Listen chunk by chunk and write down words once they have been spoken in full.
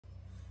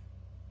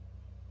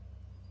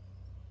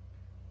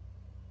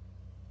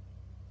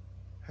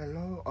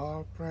Hello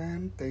all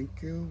friends,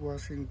 thank you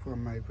watching for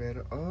my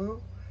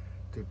video.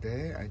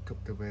 Today I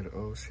took the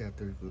video share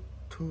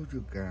to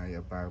you guys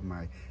about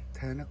my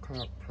 10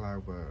 o'clock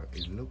flower.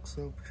 It looks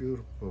so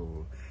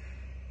beautiful.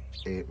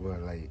 It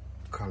was like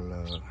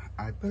color,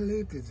 I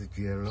believe it's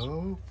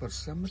yellow, but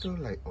some of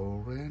them like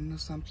orange or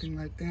something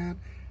like that.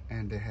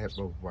 And they have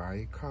a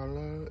white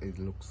color. It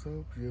looks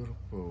so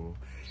beautiful.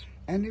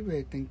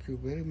 Anyway, thank you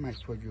very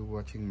much for you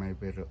watching my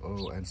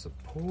video and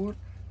support.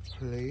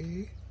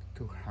 Please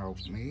to help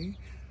me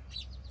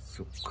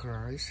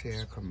subscribe,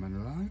 share,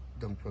 comment, like.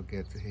 Don't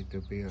forget to hit the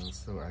bell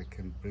so I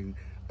can bring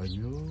a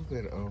new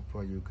video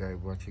for you guys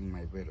watching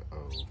my video.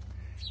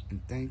 And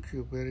thank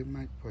you very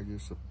much for your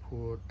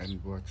support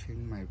and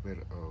watching my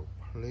video.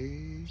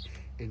 Please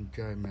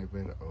enjoy my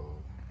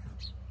video.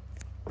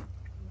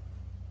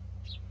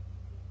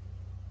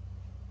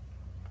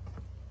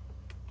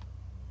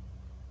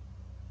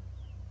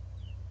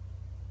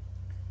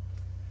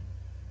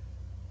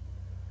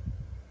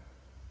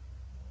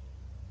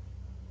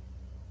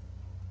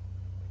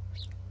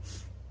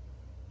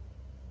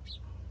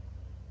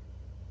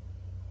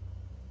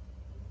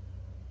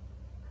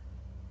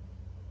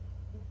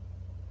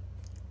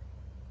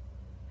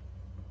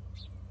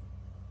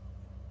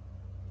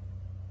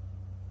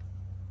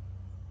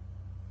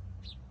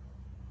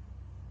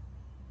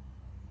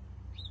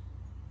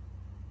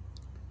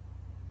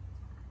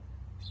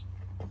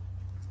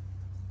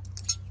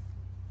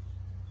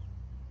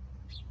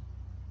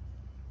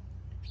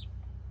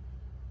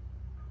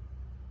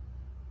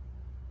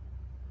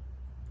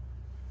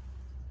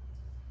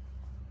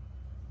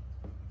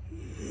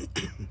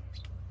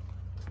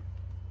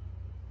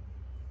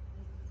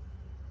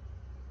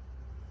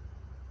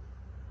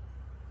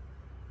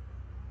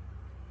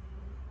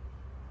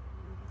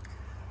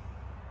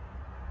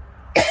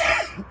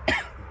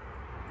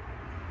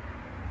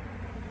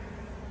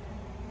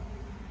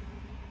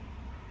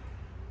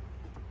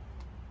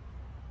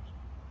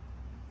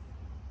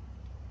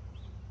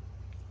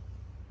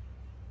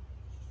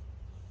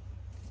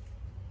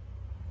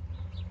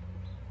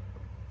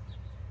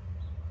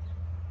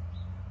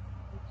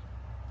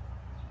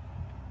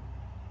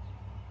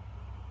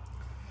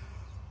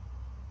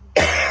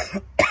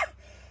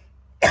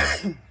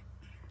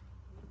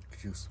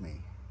 Excuse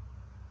me.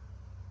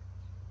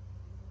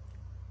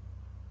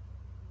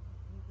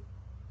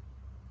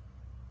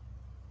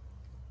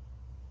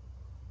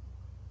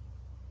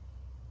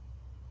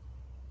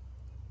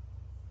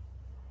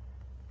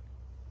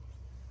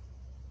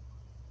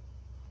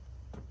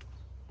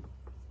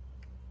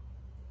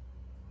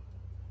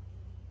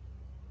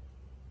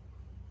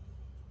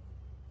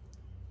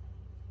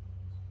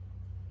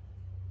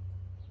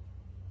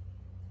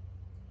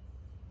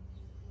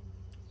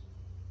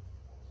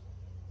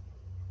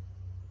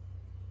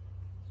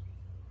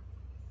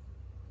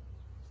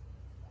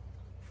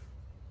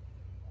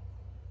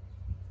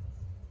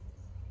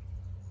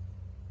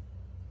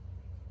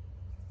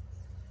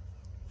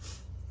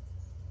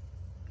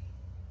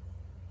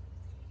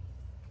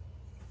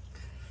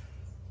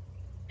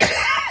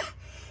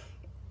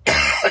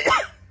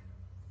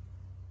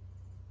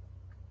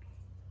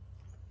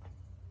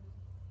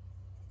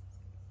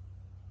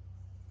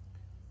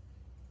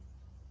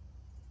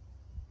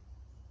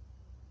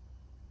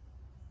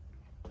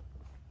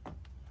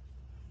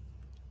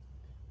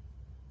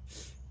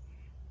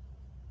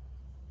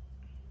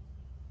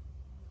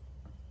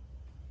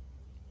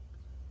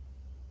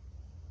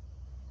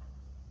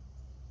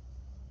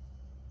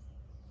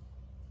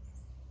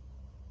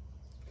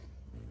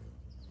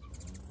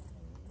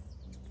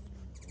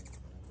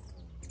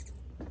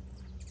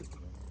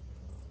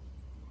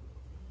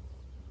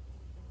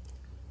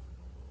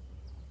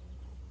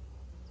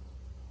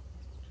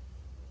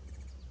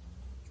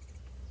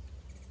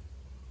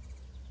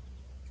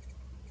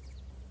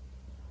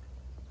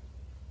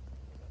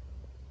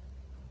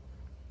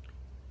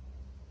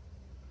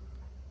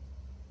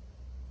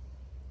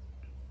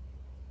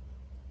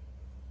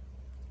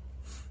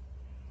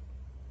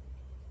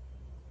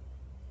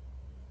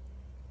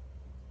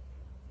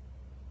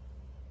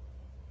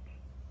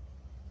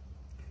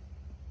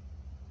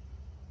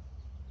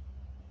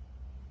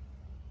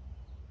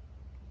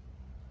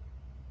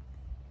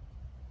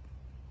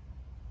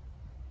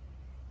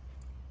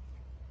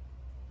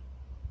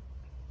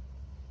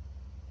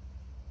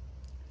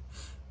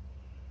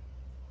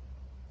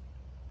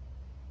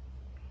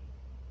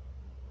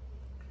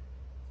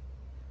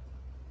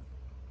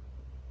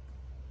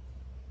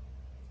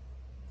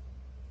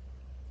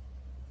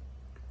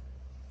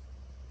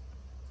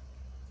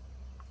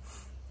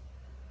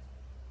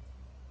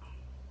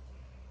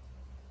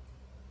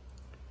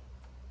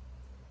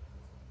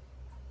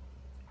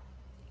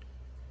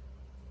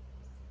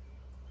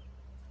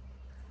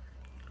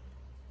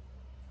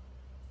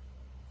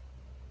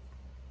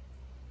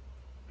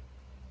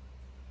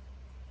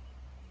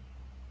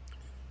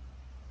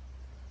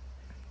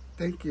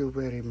 Thank you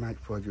very much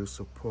for your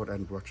support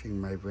and watching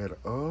my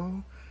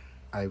video.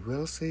 I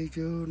will see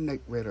you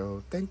next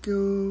video. Thank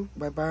you.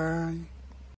 Bye bye.